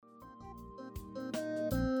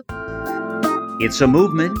It's a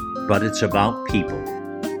movement, but it's about people.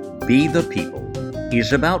 Be the People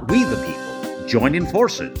is about we the people joining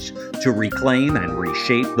forces to reclaim and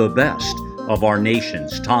reshape the best of our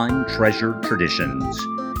nation's time-treasured traditions.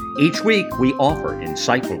 Each week, we offer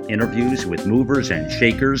insightful interviews with movers and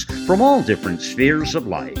shakers from all different spheres of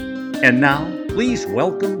life. And now, please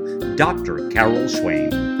welcome Dr. Carol Swain.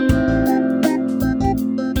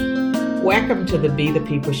 Welcome to the Be the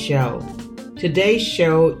People show. Today's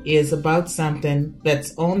show is about something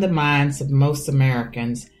that's on the minds of most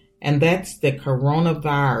Americans, and that's the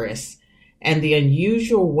coronavirus and the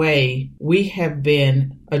unusual way we have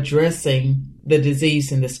been addressing the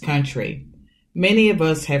disease in this country. Many of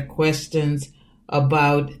us have questions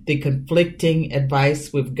about the conflicting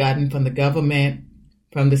advice we've gotten from the government,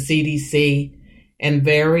 from the CDC, and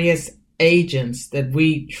various agents that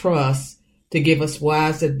we trust to give us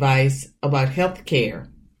wise advice about health care.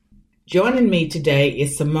 Joining me today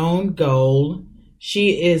is Simone Gold.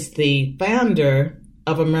 She is the founder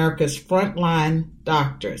of America's Frontline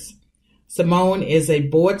Doctors. Simone is a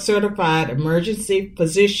board-certified emergency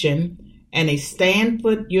physician and a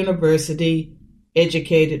Stanford University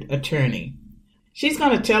educated attorney. She's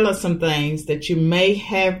going to tell us some things that you may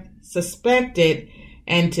have suspected,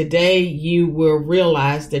 and today you will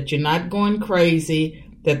realize that you're not going crazy,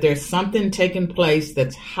 that there's something taking place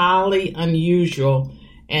that's highly unusual,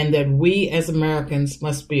 and that we as Americans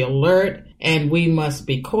must be alert, and we must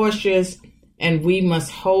be cautious, and we must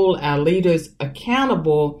hold our leaders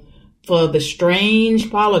accountable for the strange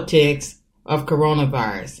politics of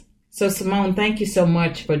coronavirus. So Simone, thank you so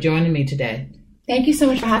much for joining me today. Thank you so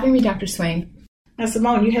much for having me, Dr. Swain. Now,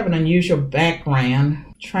 Simone, you have an unusual background,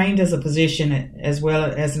 trained as a physician as well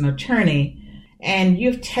as an attorney, and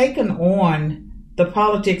you've taken on the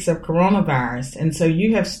politics of coronavirus, and so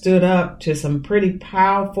you have stood up to some pretty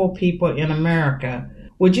powerful people in America.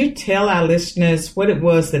 Would you tell our listeners what it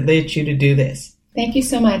was that led you to do this? Thank you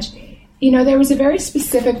so much. You know, there was a very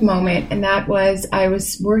specific moment, and that was I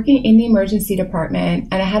was working in the emergency department,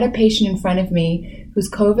 and I had a patient in front of me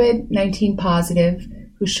who's COVID-19 positive,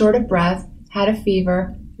 who's short of breath, had a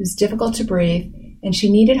fever, was difficult to breathe, and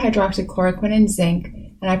she needed hydroxychloroquine and zinc,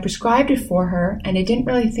 and I prescribed it for her, and I didn't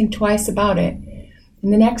really think twice about it.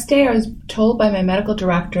 And the next day I was told by my medical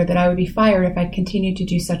director that I would be fired if I continued to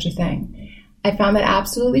do such a thing. I found that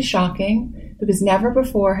absolutely shocking because never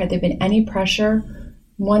before had there been any pressure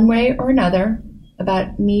one way or another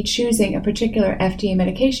about me choosing a particular FDA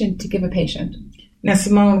medication to give a patient. Now,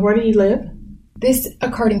 Simone, where do you live? This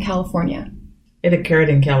occurred in California. It occurred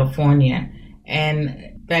in California. And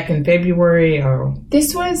back in February or?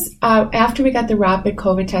 This was after we got the rapid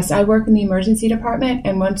COVID test. I work in the emergency department,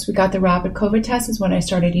 and once we got the rapid COVID test is when I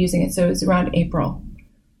started using it. So it was around April.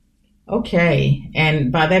 Okay.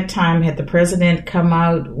 And by that time, had the president come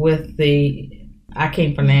out with I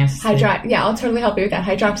can't pronounce it. Yeah, I'll totally help you with that.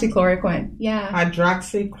 Hydroxychloroquine. Yeah.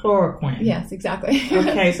 Hydroxychloroquine. Yes, exactly.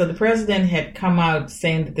 Okay, so the president had come out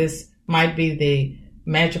saying that this might be the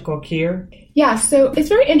magical cure? Yeah, so it's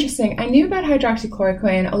very interesting. I knew about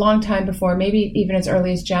hydroxychloroquine a long time before, maybe even as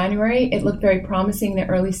early as January. It looked very promising in the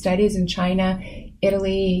early studies in China,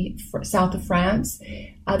 Italy, south of France.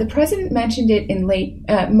 The president mentioned it in late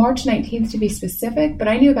March 19th to be specific, but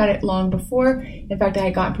I knew about it long before. In fact, I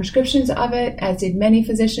had gotten prescriptions of it, as did many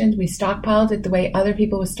physicians. We stockpiled it the way other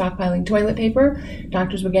people were stockpiling toilet paper.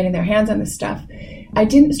 Doctors were getting their hands on this stuff. I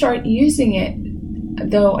didn't start using it,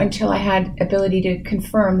 though, until I had ability to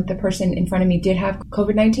confirm that the person in front of me did have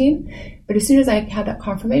COVID-19. But as soon as I had that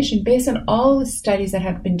confirmation, based on all the studies that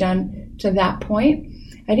had been done to that point,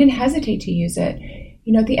 I didn't hesitate to use it.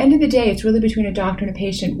 You know, at the end of the day, it's really between a doctor and a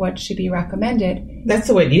patient what should be recommended. That's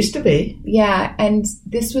the way it used to be. Yeah, and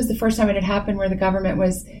this was the first time it had happened where the government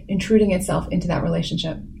was intruding itself into that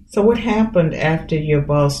relationship. So what happened after your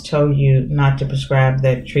boss told you not to prescribe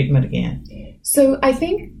that treatment again? So I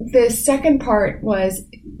think the second part was,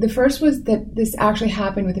 the first was that this actually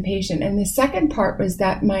happened with the patient. And the second part was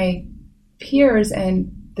that my peers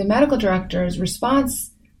and the medical director's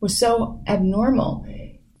response was so abnormal.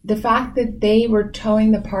 The fact that they were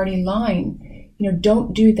towing the party line, you know,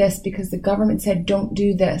 don't do this because the government said don't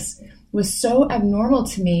do this, was so abnormal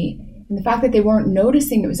to me. And the fact that they weren't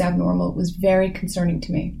noticing it was abnormal was very concerning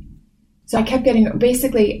to me. So I kept getting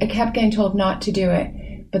told not to do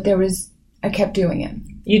it, but I kept doing it.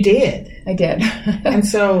 You did? I did. And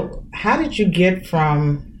so how did you get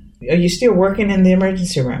are you still working in the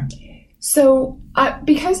emergency room? So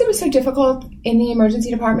because it was so difficult in the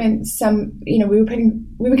emergency department, we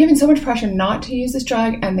were given so much pressure not to use this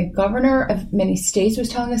drug, and the governor of many states was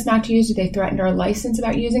telling us not to use it. They threatened our license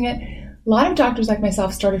about using it. A lot of doctors like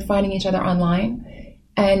myself started finding each other online,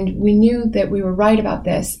 And we knew that we were right about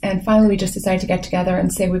this. And finally, we just decided to get together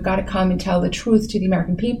and say, we've got to come and tell the truth to the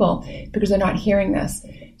American people because they're not hearing this.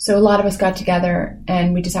 So a lot of us got together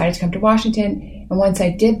and we decided to come to Washington. And once I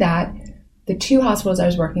did that, the 2 hospitals I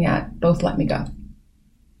was working at both let me go.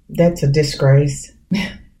 That's a disgrace.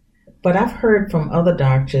 But I've heard from other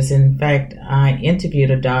doctors. In fact, I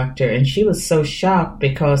interviewed a doctor and she was so shocked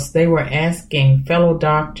because they were asking fellow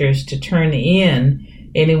doctors to turn in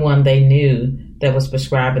anyone they knew that was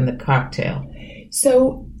prescribing the cocktail.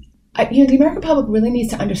 So, the American public really needs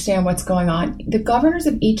to understand what's going on. The governors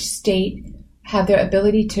of each state have their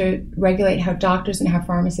ability to regulate how doctors and how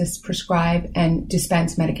pharmacists prescribe and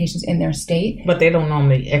dispense medications in their state. But they don't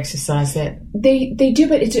normally exercise that. They do,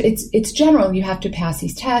 but it's general. You have to pass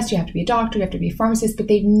these tests. You have to be a doctor. You have to be a pharmacist. But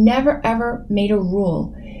they've never ever made a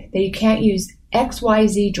rule that you can't use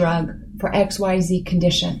XYZ drug for XYZ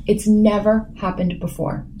condition. It's never happened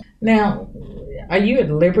before. Now, are you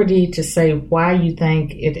at liberty to say why you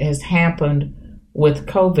think it has happened with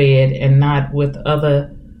COVID and not with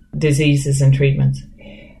other diseases and treatments?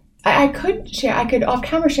 I could off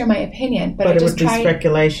camera share my opinion, but it would be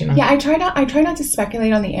speculation. Yeah, I try not to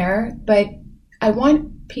speculate on the air, but I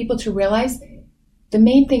want people to realize the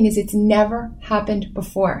main thing is it's never happened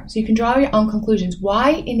before. So you can draw your own conclusions.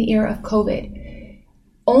 Why in the era of COVID,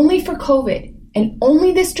 only for COVID and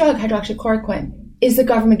only this drug, hydroxychloroquine, is the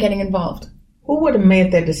government getting involved? Who would have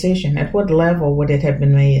made that decision? At what level would it have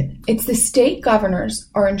been made? It's the state governors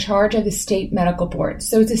are in charge of the state medical boards.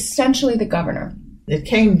 So it's essentially the governor. It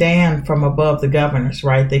came down from above the governors,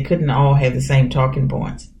 right? They couldn't all have the same talking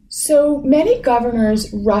points. So many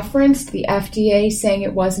governors referenced the FDA saying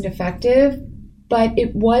it wasn't effective, but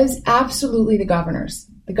it was absolutely the governors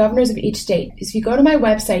of each state. If you go to my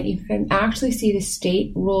website, you can actually see the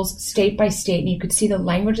state rules state by state, and you could see the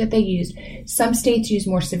language that they used. Some states used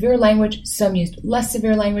more severe language, some used less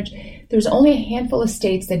severe language. There's only a handful of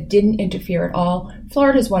states that didn't interfere at all.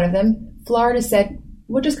 Florida is one of them. Florida said,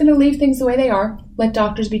 we're just going to leave things the way they are. Let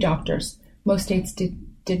doctors be doctors. Most states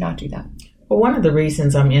did not do that. Well, one of the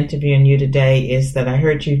reasons I'm interviewing you today is that I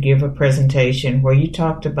heard you give a presentation where you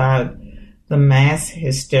talked about the mass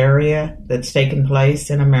hysteria that's taken place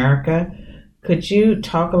in America. Could you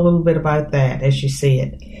talk a little bit about that as you see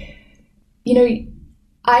it?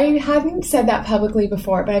 I hadn't said that publicly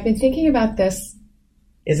before, but I've been thinking about this.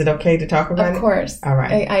 Is it okay to talk about it? Of course. All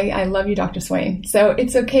right. I love you, Dr. Swain. So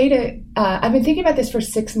it's okay to, I've been thinking about this for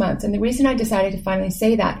 6 months. And the reason I decided to finally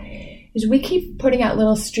say that is we keep putting out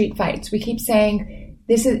little street fights. We keep saying,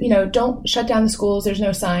 this is, don't shut down the schools, there's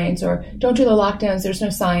no science, or don't do the lockdowns, there's no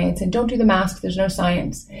science, and don't do the masks, there's no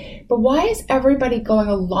science. But why is everybody going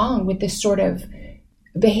along with this sort of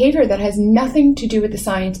behavior that has nothing to do with the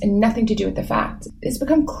science and nothing to do with the facts? It's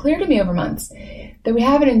become clear to me over months that we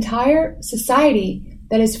have an entire society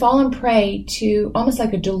that has fallen prey to almost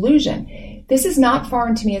like a delusion. This is not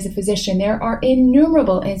foreign to me as a physician. There are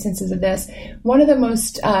innumerable instances of this. One of the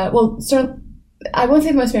most, I won't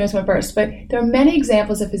say the most famous one first, but there are many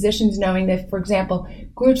examples of physicians knowing that, for example,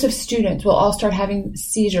 groups of students will all start having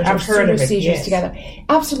seizures or pseudo-seizures together.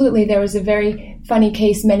 Absolutely. There was a very funny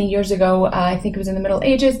case many years ago, I think it was in the Middle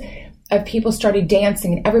Ages, of people started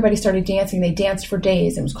dancing and everybody started dancing. They danced for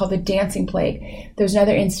days. It was called the dancing plague. There's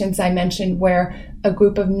another instance I mentioned where a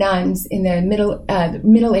group of nuns in the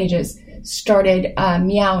Middle Ages started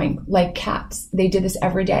meowing like cats. They did this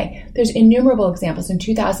every day. There's innumerable examples. In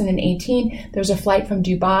 2018, there was a flight from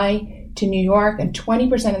Dubai to New York, and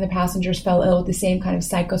 20% of the passengers fell ill with the same kind of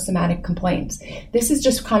psychosomatic complaints. This is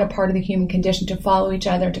just kind of part of the human condition, to follow each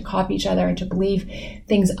other, to copy each other, and to believe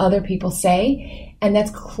things other people say. And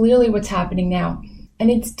that's clearly what's happening now.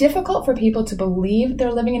 And it's difficult for people to believe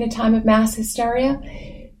they're living in a time of mass hysteria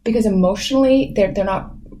because emotionally they're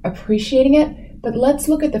not appreciating it. But let's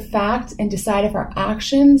look at the facts and decide if our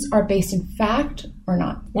actions are based in fact or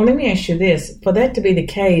not. Well, let me ask you this. For that to be the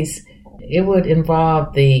case, it would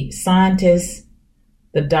involve the scientists,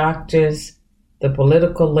 the doctors, the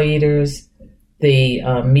political leaders, the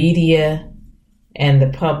media, and the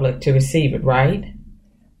public to receive it, right?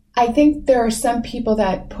 I think there are some people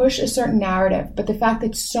that push a certain narrative, but the fact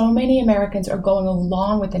that so many Americans are going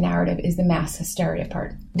along with the narrative is the mass hysteria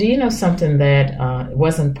part. Do you know something that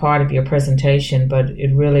wasn't part of your presentation, but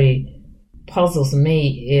it really puzzles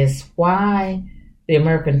me, is why the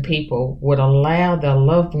American people would allow their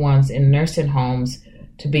loved ones in nursing homes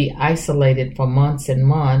to be isolated for months and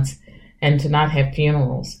months and to not have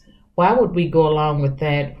funerals. Why would we go along with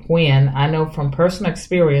that when I know from personal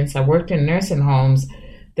experience, I worked in nursing homes,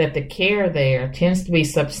 that the care there tends to be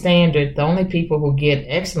substandard. The only people who get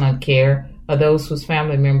excellent care are those whose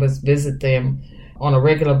family members visit them on a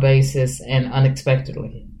regular basis and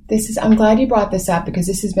unexpectedly? I'm glad you brought this up because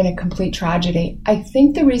this has been a complete tragedy. I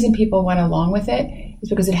think the reason people went along with it is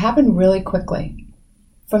because it happened really quickly.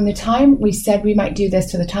 From the time we said we might do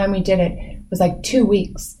this to the time we did it was like 2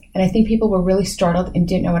 weeks. And I think people were really startled and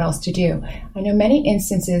didn't know what else to do. I know many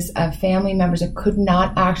instances of family members that could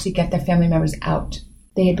not actually get their family members out.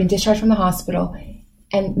 They had been discharged from the hospital,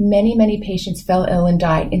 and many, many patients fell ill and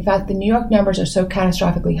died. In fact, the New York numbers are so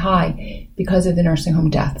catastrophically high because of the nursing home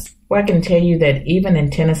deaths. Well, I can tell you that even in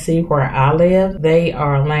Tennessee, where I live, they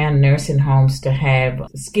are allowing nursing homes to have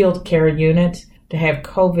skilled care units, to have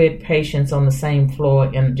COVID patients on the same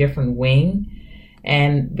floor in a different wing.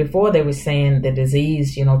 And before they were saying the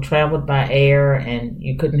disease, traveled by air and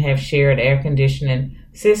you couldn't have shared air conditioning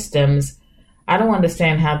systems. I don't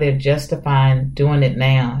understand how they're justifying doing it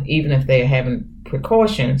now, even if they're having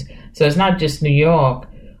precautions. So it's not just New York.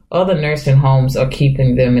 Other nursing homes are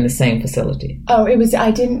keeping them in the same facility.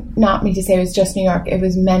 I did not mean to say it was just New York. It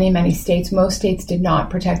was many, many states. Most states did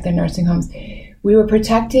not protect their nursing homes. We were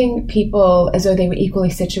protecting people as though they were equally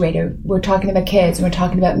situated. We're talking about kids, and we're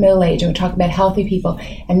talking about middle age, and we're talking about healthy people,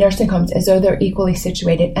 and nursing homes as though they're equally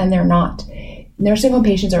situated, and they're not. Nursing home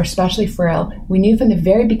patients are especially frail. We knew from the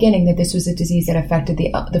very beginning that this was a disease that affected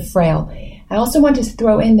the frail. I also want to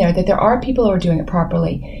throw in there that there are people who are doing it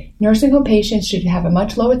properly. Nursing home patients should have a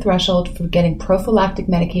much lower threshold for getting prophylactic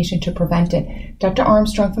medication to prevent it. Dr.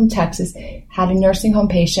 Armstrong from Texas had a nursing home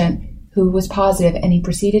patient who was positive, and he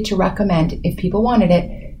proceeded to recommend, if people wanted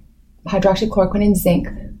it, hydroxychloroquine and zinc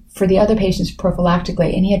for the other patients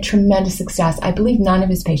prophylactically, and he had tremendous success. I believe none of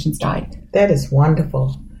his patients died. That is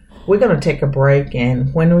wonderful. We're going to take a break,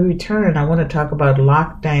 and when we return, I want to talk about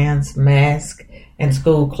lockdowns, masks, and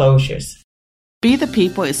school closures. Be the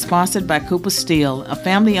People is sponsored by Cooper Steel, a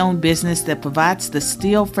family-owned business that provides the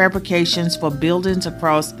steel fabrications for buildings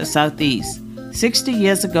across the Southeast. 60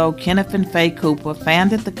 years ago, Kenneth and Faye Cooper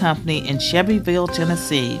founded the company in Shelbyville,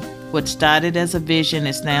 Tennessee. What started as a vision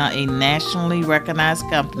is now a nationally recognized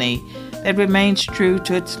company that remains true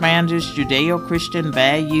to its founders' Judeo-Christian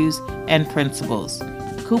values and principles.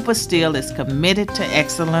 Cooper Steel is committed to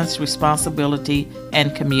excellence, responsibility,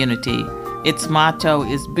 and community. Its motto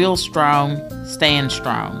is Build Strong, Stand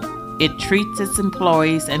Strong. It treats its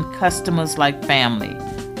employees and customers like family.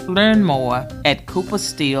 Learn more at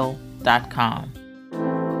coopersteel.com.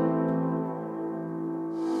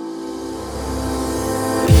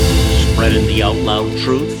 Spreading the out loud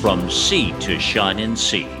truth from sea to shining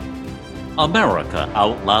sea.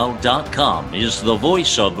 AmericaOutloud.com is the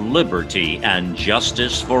voice of liberty and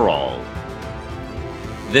justice for all.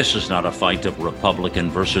 This is not a fight of Republican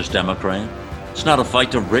versus Democrat. It's not a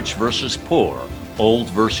fight of rich versus poor, old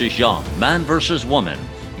versus young, man versus woman,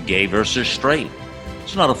 gay versus straight.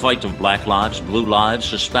 It's not a fight of black lives, blue lives,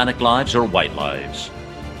 Hispanic lives, or white lives.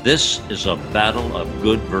 This is a battle of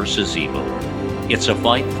good versus evil. It's a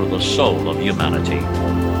fight for the soul of humanity.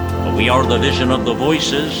 We are the vision of the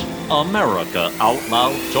voices, America Out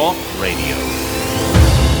Loud Talk Radio.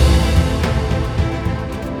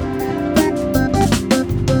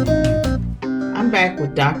 I'm back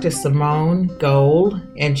with Dr. Simone Gold,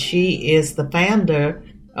 and she is the founder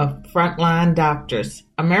of Frontline Doctors,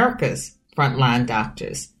 America's Frontline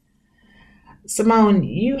Doctors. Simone,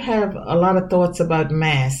 you have a lot of thoughts about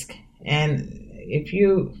masks, and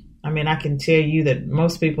I can tell you that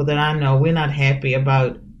most people that I know, we're not happy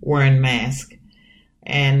about wearing masks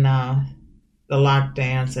and the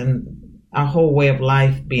lockdowns and our whole way of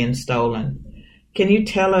life being stolen. Can you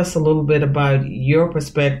tell us a little bit about your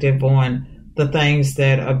perspective on the things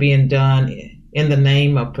that are being done in the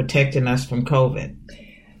name of protecting us from COVID?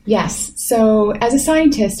 Yes. So as a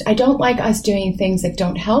scientist, I don't like us doing things that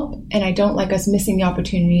don't help, and I don't like us missing the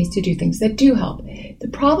opportunities to do things that do help. The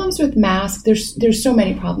problems with masks, there's so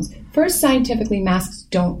many problems. First, scientifically, masks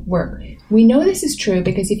don't work. We know this is true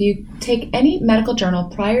because if you take any medical journal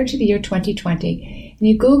prior to the year 2020 and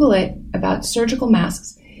you Google it about surgical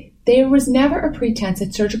masks, there was never a pretense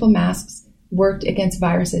that surgical masks worked against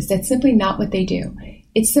viruses. That's simply not what they do.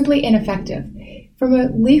 It's simply ineffective. From a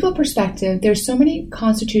legal perspective, there's so many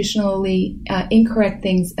constitutionally incorrect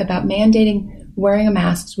things about mandating wearing a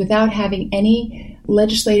mask without having any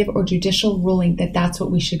legislative or judicial ruling that that's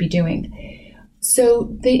what we should be doing.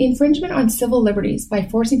 So the infringement on civil liberties by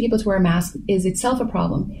forcing people to wear a mask is itself a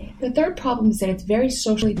problem. The third problem is that it's very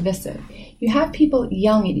socially divisive. You have people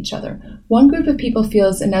yelling at each other. One group of people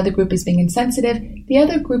feels another group is being insensitive. The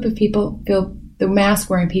other group of people feel the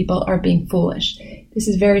mask-wearing people are being foolish. This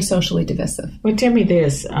is very socially divisive. Well, tell me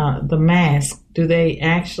this, the mask, do they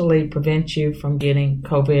actually prevent you from getting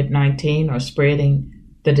COVID-19 or spreading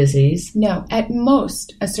the disease? No. At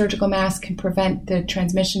most, a surgical mask can prevent the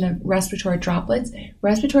transmission of respiratory droplets.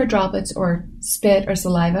 Respiratory droplets or spit or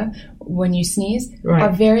saliva when you sneeze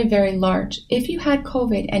are very, very large. If you had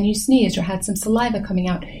COVID and you sneezed or had some saliva coming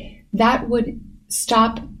out, that would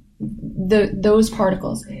stop those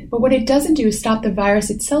particles. But what it doesn't do is stop the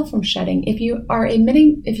virus itself from shedding. If you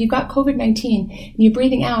got COVID-19 and you're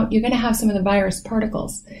breathing out, you're going to have some of the virus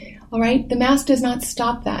particles. All right? The mask does not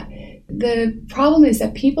stop that. The problem is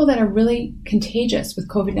that people that are really contagious with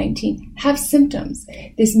COVID-19 have symptoms.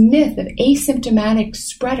 This myth of asymptomatic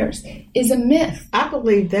spreaders is a myth. I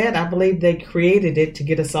believe that. I believe they created it to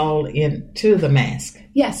get us all into the mask.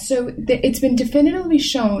 Yes, so it's been definitively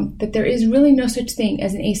shown that there is really no such thing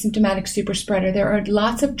as an asymptomatic super spreader. There are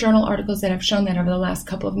lots of journal articles that have shown that over the last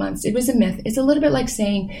couple of months. It was a myth. It's a little bit like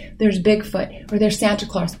saying there's Bigfoot or there's Santa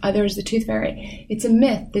Claus or there's the Tooth Fairy. It's a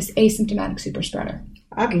myth, this asymptomatic super spreader.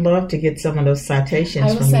 I'd love to get some of those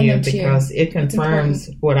citations from you because it confirms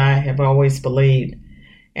what I have always believed.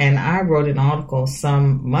 And I wrote an article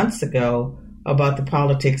some months ago about the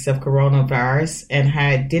politics of coronavirus and how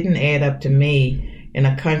it didn't add up to me. In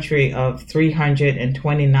a country of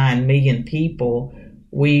 329 million people,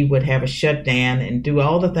 we would have a shutdown and do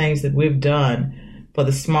all the things that we've done for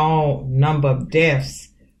the small number of deaths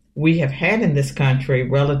we have had in this country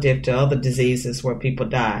relative to other diseases where people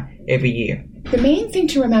die every year. The main thing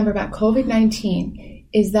to remember about COVID-19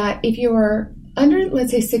 is that if you are under,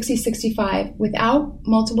 let's say, 60, 65, without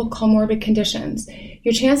multiple comorbid conditions,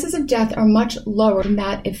 your chances of death are much lower than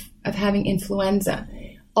that of having influenza.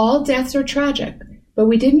 All deaths are tragic, but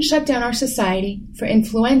we didn't shut down our society for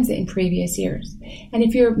influenza in previous years. And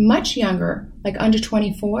if you're much younger, like under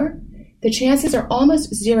 24, the chances are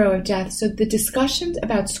almost zero of death. So the discussions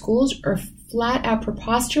about schools are flat out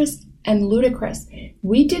preposterous and ludicrous.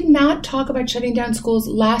 We did not talk about shutting down schools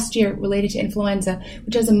last year related to influenza,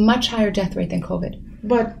 which has a much higher death rate than COVID.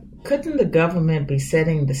 But couldn't the government be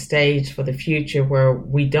setting the stage for the future where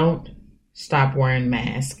we don't stop wearing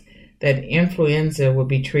masks, that influenza will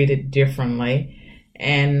be treated differently,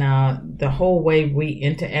 and the whole way we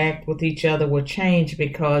interact with each other will change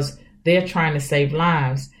because they're trying to save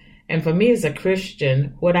lives? And for me as a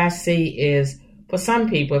Christian, what I see is, for some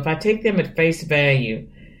people, if I take them at face value,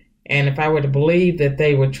 and if I were to believe that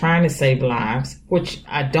they were trying to save lives, which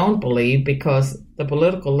I don't believe because the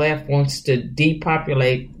political left wants to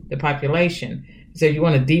depopulate the population. So if you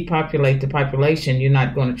want to depopulate the population, you're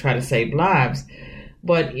not going to try to save lives.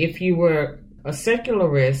 But if you were a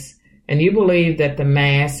secularist and you believe that the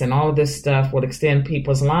mask and all of this stuff would extend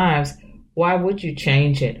people's lives, why would you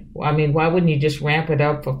change it? I mean, why wouldn't you just ramp it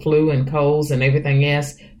up for flu and colds and everything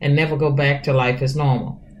else and never go back to life as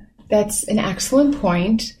normal? That's an excellent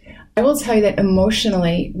point. I will tell you that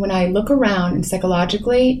emotionally, when I look around and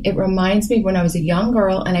psychologically, it reminds me when I was a young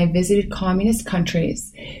girl and I visited communist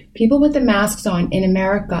countries. People with the masks on in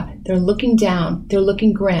America, they're looking down, they're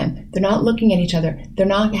looking grim, they're not looking at each other, they're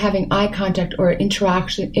not having eye contact or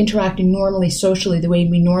interacting normally socially the way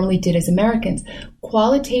we normally did as Americans.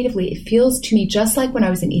 Qualitatively, it feels to me just like when I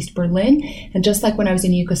was in East Berlin and just like when I was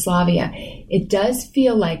in Yugoslavia. It does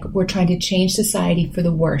feel like we're trying to change society for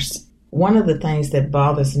the worse. One of the things that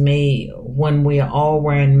bothers me when we are all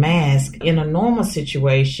wearing masks, in a normal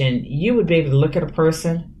situation, you would be able to look at a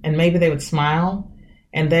person and maybe they would smile,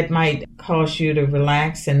 and that might cause you to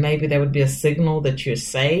relax, and maybe that would be a signal that you're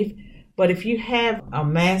safe. But if you have a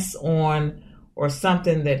mask on or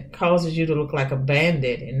something that causes you to look like a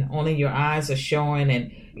bandit and only your eyes are showing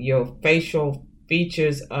and your facial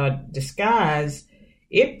features are disguised,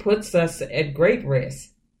 it puts us at great risk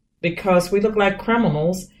because we look like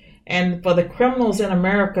criminals. And for the criminals in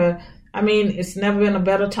America, I mean, it's never been a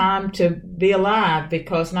better time to be alive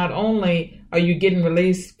because not only are you getting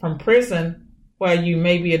released from prison where you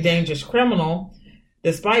may be a dangerous criminal,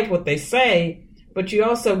 despite what they say, but you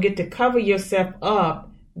also get to cover yourself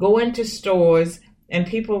up, go into stores, and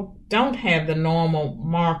people don't have the normal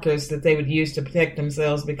markers that they would use to protect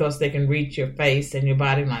themselves because they can read your face and your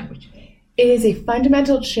body language. It is a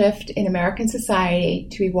fundamental shift in American society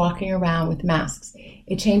to be walking around with masks.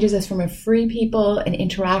 It changes us from a free people, an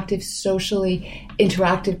interactive, socially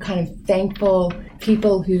interactive, kind of thankful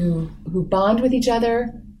people who bond with each other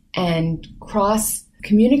and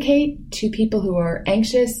cross-communicate, to people who are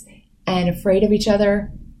anxious and afraid of each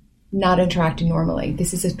other, not interacting normally.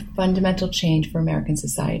 This is a fundamental change for American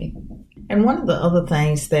society. And one of the other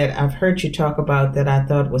things that I've heard you talk about that I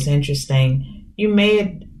thought was interesting, you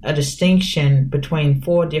made a distinction between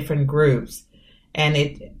 4 different groups, and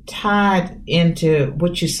it tied into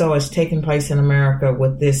what you saw as taking place in America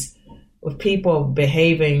with people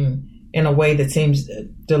behaving in a way that seems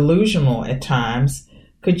delusional at times,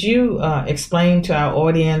 Could you explain to our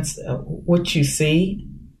audience what you see?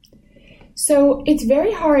 So it's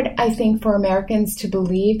very hard, I think, for Americans to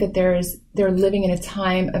believe that they're living in a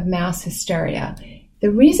time of mass hysteria. The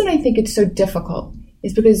reason I think it's so difficult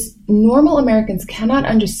is because normal Americans cannot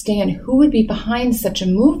understand who would be behind such a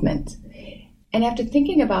movement. And after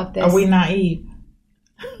thinking about this... Are we naive?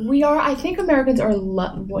 We are. I think Americans are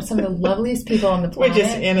some of the loveliest people on the planet. We're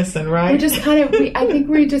just innocent, right? We're just kind of, I think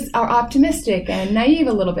we just are optimistic and naive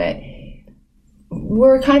a little bit.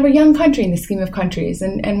 We're kind of a young country in the scheme of countries,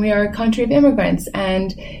 and we are a country of immigrants.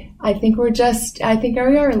 And I think we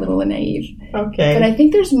are a little naive. Okay. But I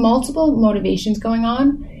think there's multiple motivations going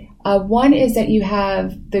on. One is that you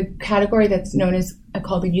have the category that's known as, I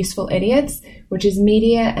call the useful idiots, which is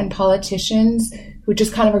media and politicians who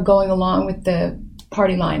just kind of are going along with the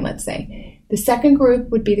party line, let's say. The second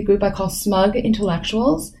group would be the group I call smug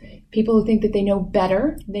intellectuals, people who think that they know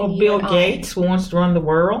better than you Bill and Gates, who wants to run the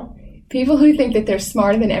world. People who think that they're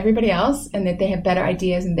smarter than everybody else and that they have better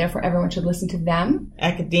ideas and therefore everyone should listen to them.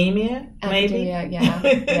 Academia, maybe?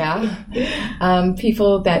 Yeah.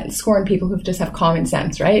 People that scorn people who just have common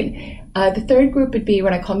sense, right? The third group would be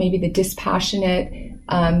what I call maybe the dispassionate,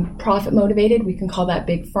 profit-motivated. We can call that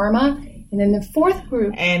big pharma. And then the fourth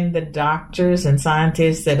group... And the doctors and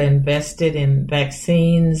scientists that invested in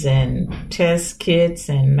vaccines and test kits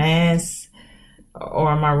and masks.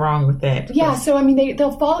 Or am I wrong with that? Yeah, so I mean,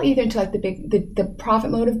 they'll fall either into like the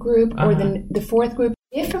profit motive group or the fourth group.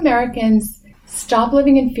 If Americans stop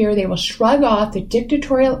living in fear, they will shrug off the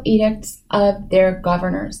dictatorial edicts of their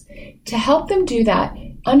governors. To help them do that,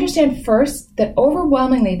 understand first that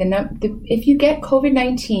overwhelmingly, if you get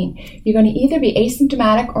COVID-19, you're going to either be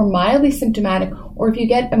asymptomatic or mildly symptomatic, or if you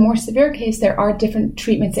get a more severe case, there are different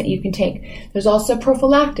treatments that you can take. There's also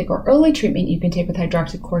prophylactic or early treatment you can take with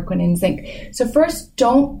hydroxychloroquine and zinc. So first,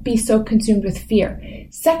 don't be so consumed with fear.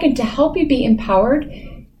 Second, to help you be empowered,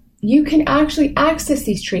 you can actually access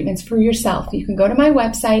these treatments for yourself. You can go to my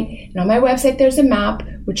website, and on my website there's a map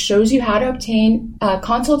which shows you how to obtain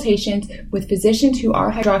consultations with physicians who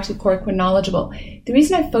are hydroxychloroquine knowledgeable. The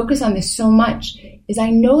reason I focus on this so much is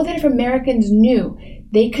I know that if Americans knew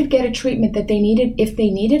they could get a treatment that they needed, if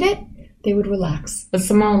they needed it, they would relax. But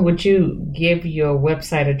Simone, would you give your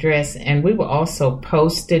website address? And we will also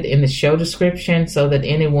post it in the show description so that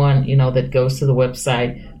anyone, that goes to the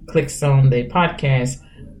website, clicks on the podcast,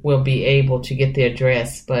 will be able to get the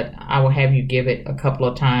address, but I will have you give it a couple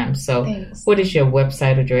of times. So Thanks. What is your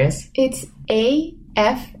website address? It's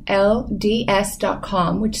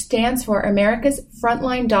AFLDS.com, which stands for America's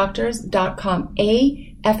FrontlineDoctors.com.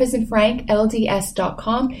 F as in Frank,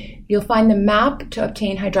 LDS.com. You'll find the map to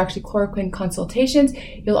obtain hydroxychloroquine consultations.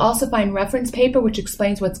 You'll also find reference paper, which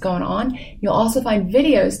explains what's going on. You'll also find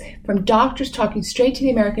videos from doctors talking straight to the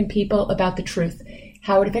American people about the truth.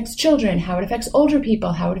 How it affects children, how it affects older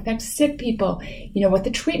people, how it affects sick people, what the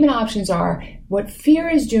treatment options are, what fear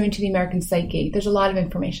is doing to the American psyche. There's a lot of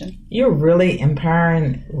information. You're really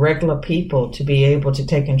empowering regular people to be able to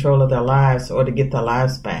take control of their lives or to get their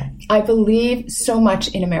lives back. I believe so much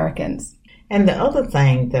in Americans. And the other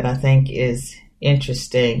thing that I think is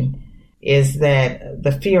interesting is that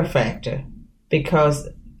the fear factor, because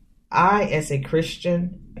I, as a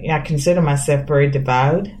Christian, I consider myself very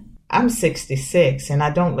devout. I'm 66 and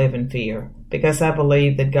I don't live in fear because I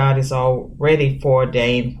believe that God has already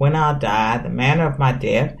foreordained when I'll die, the manner of my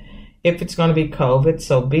death. If it's going to be COVID,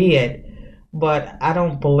 so be it. But I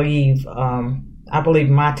don't believe, I believe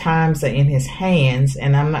my times are in His hands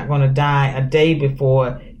and I'm not going to die a day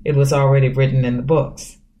before it was already written in the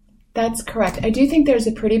books. That's correct. I do think there's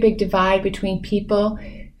a pretty big divide between people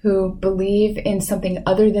who believe in something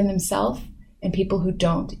other than themselves and people who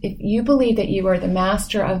don't. If you believe that you are the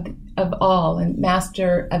master of all and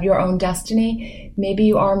master of your own destiny, maybe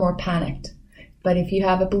you are more panicked. But if you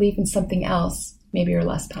have a belief in something else, maybe you're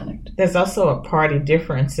less panicked. There's also a party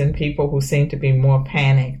difference in people who seem to be more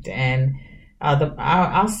panicked. And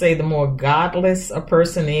I'll say the more godless a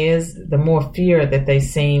person is, the more fear that they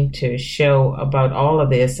seem to show about all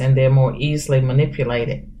of this, and they're more easily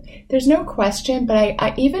manipulated. There's no question, but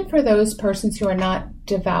I even for those persons who are not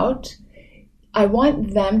devout, I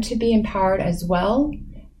want them to be empowered as well.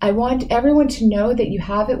 I want everyone to know that you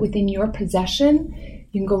have it within your possession.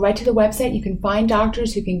 You can go right to the website. You can find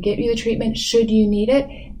doctors who can get you the treatment should you need it.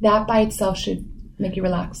 That by itself should make you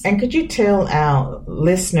relax. And could you tell our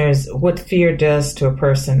listeners what fear does to a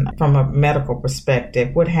person from a medical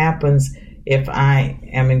perspective? What happens if I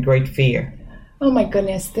am in great fear? Oh my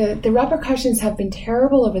goodness. The repercussions have been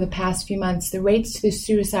terrible over the past few months. The rates to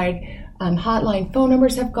suicide hotline phone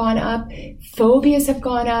numbers have gone up. Phobias have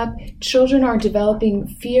gone up. Children are developing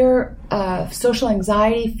fear of social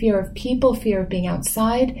anxiety, fear of people, fear of being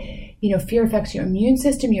outside. Fear affects your immune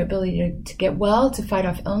system, your ability to get well, to fight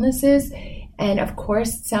off illnesses. And of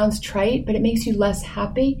course, it sounds trite, but it makes you less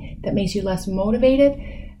happy. That makes you less motivated.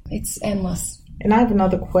 It's endless. And I have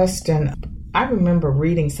another question. I remember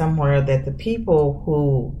reading somewhere that the people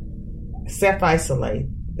who self-isolate,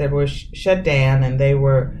 that were shut down and they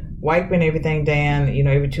were wiping everything down,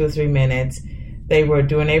 every 2 or 3 minutes. They were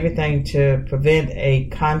doing everything to prevent a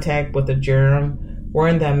contact with a germ,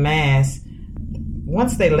 wearing their mask.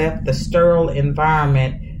 Once they left the sterile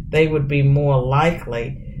environment, they would be more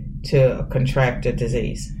likely to contract a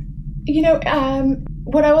disease.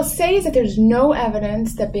 What I will say is that there's no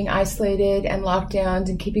evidence that being isolated and lockdowns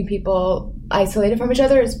and keeping people isolated from each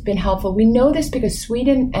other has been helpful. We know this because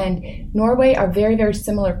Sweden and Norway are very, very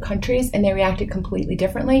similar countries, and they reacted completely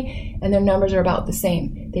differently, and their numbers are about the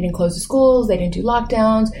same. They didn't close the schools, they didn't do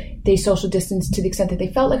lockdowns, they social distanced to the extent that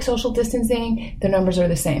they felt like social distancing. The numbers are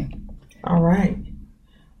the same. All right.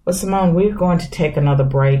 Well, Simone, we're going to take another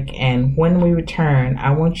break, and when we return, I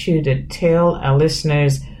want you to tell our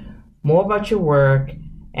listeners more about your work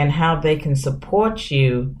and how they can support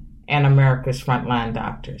you and America's Frontline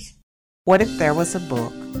Doctors. What if there was a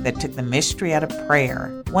book that took the mystery out of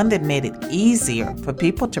prayer, one that made it easier for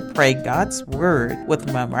people to pray God's Word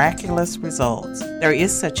with miraculous results? There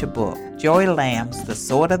is such a book. Joy Lamb's The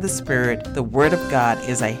Sword of the Spirit, the Word of God,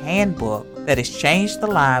 is a handbook that has changed the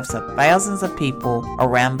lives of thousands of people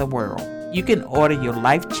around the world. You can order your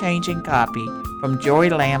life-changing copy from Joy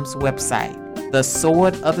Lamb's website,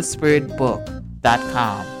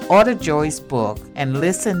 theswordofthespiritbook.com. Order Joy's book and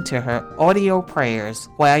listen to her audio prayers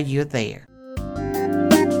while you're there.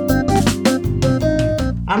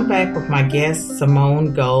 I'm back with my guest,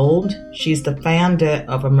 Simone Gold. She's the founder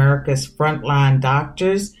of America's Frontline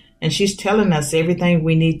Doctors, and she's telling us everything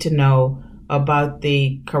we need to know about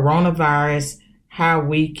the coronavirus, how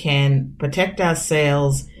we can protect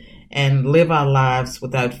ourselves and live our lives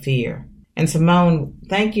without fear. And Simone,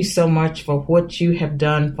 thank you so much for what you have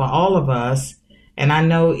done for all of us. And I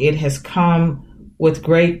know it has come with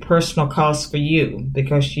great personal cost for you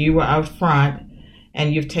because you were out front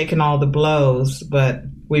and you've taken all the blows, but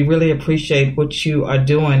we really appreciate what you are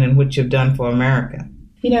doing and what you've done for America.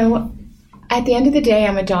 At the end of the day,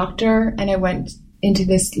 I'm a doctor and I went into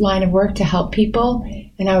this line of work to help people,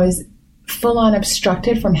 and I was full on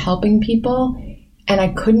obstructed from helping people. And I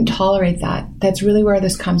couldn't tolerate that. That's really where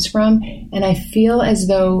this comes from. And I feel as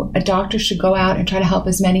though a doctor should go out and try to help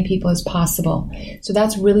as many people as possible. So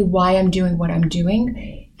that's really why I'm doing what I'm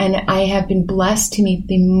doing. And I have been blessed to meet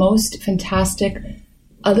the most fantastic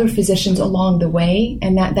other physicians along the way.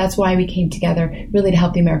 And that's why we came together, really to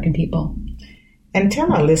help the American people. And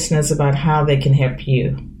tell our listeners about how they can help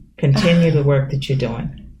you continue the work that you're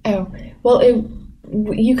doing.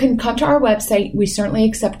 You can come to our website. We certainly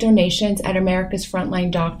accept donations at America's Frontline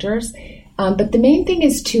Doctors. But the main thing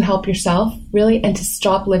is to help yourself, really, and to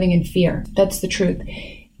stop living in fear. That's the truth.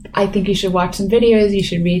 I think you should watch some videos. You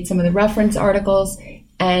should read some of the reference articles.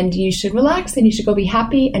 And you should relax. And you should go be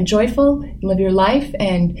happy and joyful and live your life.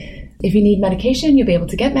 And if you need medication, you'll be able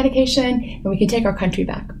to get medication. And we can take our country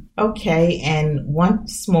back. Okay, and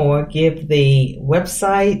once more, give the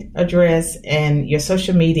website address and your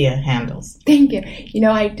social media handles. Thank you.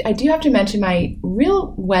 I do have to mention my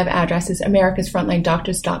real web address is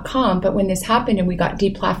americasfrontlinedoctors.com, but when this happened and we got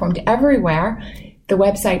deplatformed everywhere, the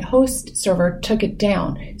website host server took it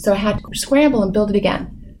down. So I had to scramble and build it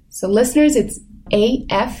again. So listeners, it's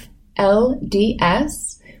AFLDS,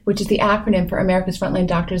 which is the acronym for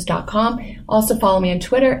americasfrontlinedoctors.com. Also follow me on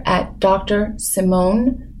Twitter at Dr.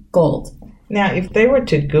 Simone Gold. Now, if they were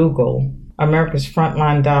to Google America's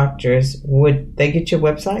Frontline Doctors, would they get your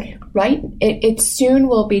website? Right. It soon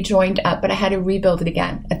will be joined up, but I had to rebuild it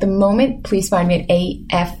again. At the moment, please find me at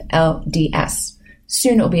AFLDS.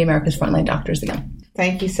 Soon it will be America's Frontline Doctors again.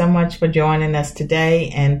 Thank you so much for joining us today.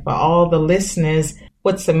 And for all the listeners,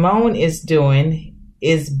 what Simone is doing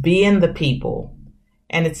is being the people.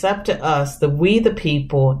 And it's up to us, we the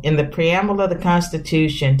people, in the preamble of the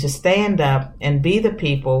Constitution, to stand up and be the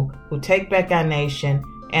people who take back our nation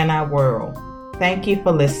and our world. Thank you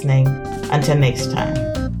for listening. Until next time.